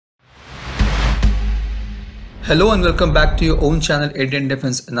Hello and welcome back to your own channel Indian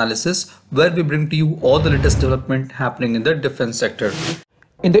Defense Analysis, where we bring to you all the latest development happening in the defense sector.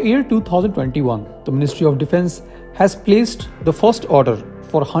 In the year 2021, the Ministry of Defense has placed the first order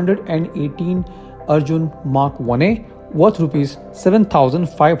for 118 Arjun Mark-1A worth rupees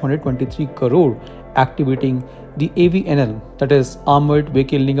 7,523 crore, activating the AVNL, that is Armoured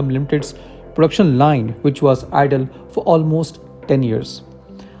Vehicle Nigam Limited's production line, which was idle for almost 10 years.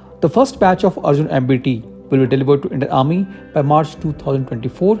 The first batch of Arjun MBT will be delivered to Indian Army by March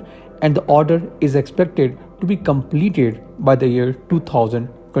 2024, and the order is expected to be completed by the year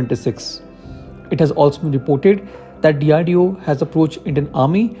 2026. It has also been reported that DRDO has approached Indian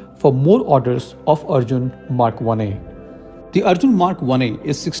Army for more orders of Arjun Mark-1A. The Arjun Mark-1A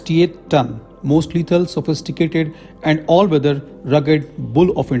is 68-ton, most lethal, sophisticated and all-weather rugged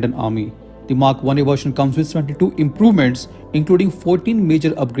bull of Indian Army. The Mark-1A version comes with 22 improvements, including 14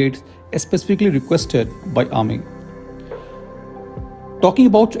 major upgrades specifically requested by Army. Talking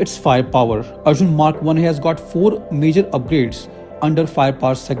about its firepower, Arjun Mark-1A has got 4 major upgrades under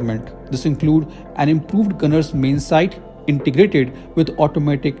firepower segment. This include an improved gunner's main sight integrated with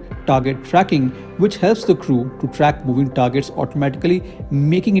automatic target tracking, which helps the crew to track moving targets automatically,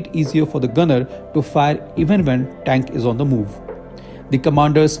 making it easier for the gunner to fire even when tank is on the move. The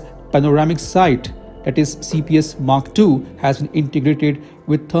commander's panoramic sight, that is CPS Mark II, has been integrated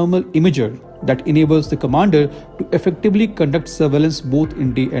with thermal imager that enables the commander to effectively conduct surveillance both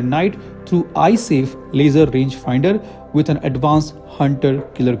in day and night through eye-safe laser rangefinder with an advanced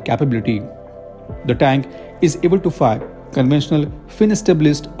hunter-killer capability. The tank is able to fire conventional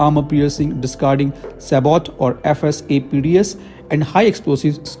fin-established armor-piercing discarding sabot or FSAPDS and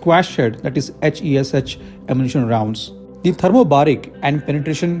high-explosive squash-head, that is HESH ammunition rounds. The thermobaric and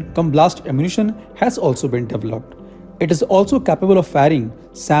penetration blast ammunition has also been developed. It is also capable of firing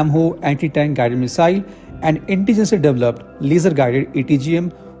SAMHO anti-tank guided missile and indigenously developed laser-guided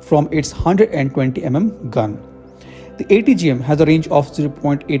ATGM from its 120 mm gun. The ATGM has a range of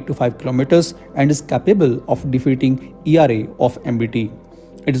 0.8 to 5 kilometers and is capable of defeating ERA of MBT.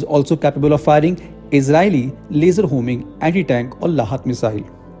 It is also capable of firing Israeli laser homing anti-tank or Lahat missile.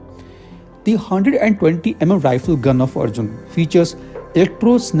 The 120 mm rifle gun of Arjun features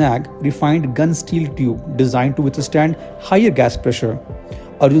electro-snag refined gun steel tube designed to withstand higher gas pressure.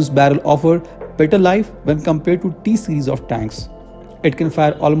 Arjun's barrel offers better life when compared to T-series of tanks. It can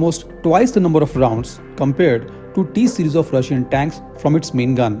fire almost twice the number of rounds compared to T-series of Russian tanks from its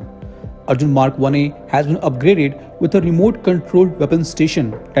main gun. Arjun Mark-1A has been upgraded with a remote-controlled weapon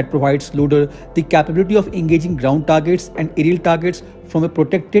station that provides loader the capability of engaging ground targets and aerial targets from a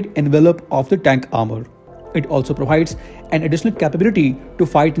protected envelope of the tank armor. It also provides an additional capability to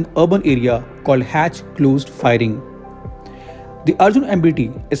fight in urban area called hatch-closed firing. The Arjun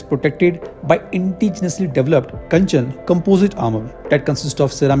MBT is protected by indigenously developed Kanchan composite armor that consists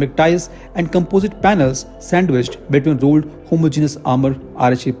of ceramic tiles and composite panels sandwiched between rolled homogeneous armor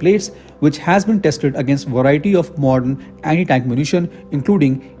RHA plates, which has been tested against a variety of modern anti-tank munition,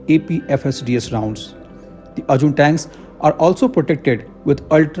 including AP-FSDS rounds. The Arjun tanks are also protected with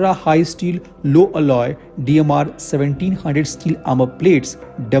ultra-high steel low alloy DMR 1700 steel armor plates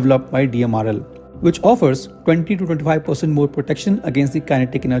developed by DMRL, which offers 20 to 25% more protection against the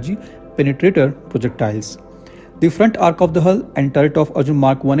kinetic energy penetrator projectiles. The front arc of the hull and turret of Arjun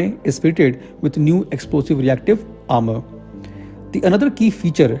Mark-1A is fitted with new explosive reactive armor. The another key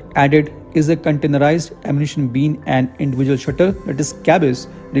feature added is a containerized ammunition bin and individual shutter, that is CABIS,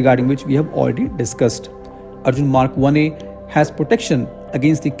 regarding which we have already discussed. Arjun Mark-1A has protection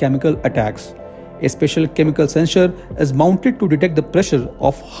against the chemical attacks. A special chemical sensor is mounted to detect the pressure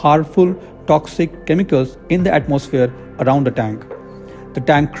of harmful toxic chemicals in the atmosphere around the tank. The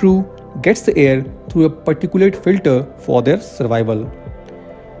tank crew gets the air through a particulate filter for their survival.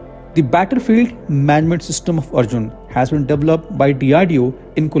 The battlefield management system of Arjun has been developed by DRDO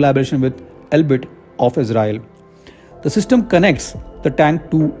in collaboration with Elbit of Israel. The system connects the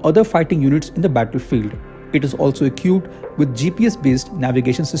tank to other fighting units in the battlefield. It is also equipped with GPS-based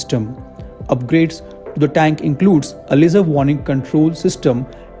navigation system. Upgrades to the tank includes a laser warning control system,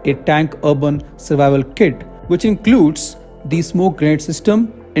 a tank urban survival kit, which includes the smoke grenade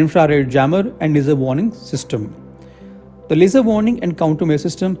system, infrared jammer and laser warning system. The laser warning and countermeasure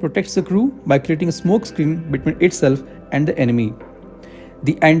system protects the crew by creating a smoke screen between itself and the enemy.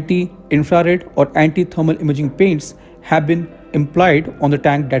 The anti-infrared or anti-thermal imaging paints have been applied on the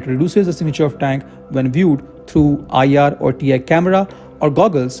tank that reduces the signature of tank when viewed through IR or TI camera or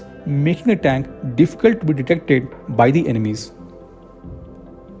goggles, making the tank difficult to be detected by the enemies.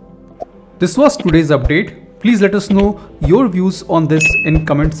 This was today's update. Please let us know your views on this in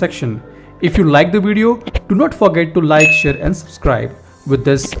comment section. If you like the video, Do not forget to like, share and subscribe. With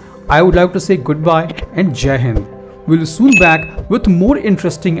this, I would like to say goodbye and Jai Hind. We'll soon back with more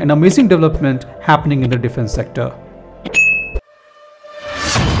interesting and amazing development happening in the defense sector.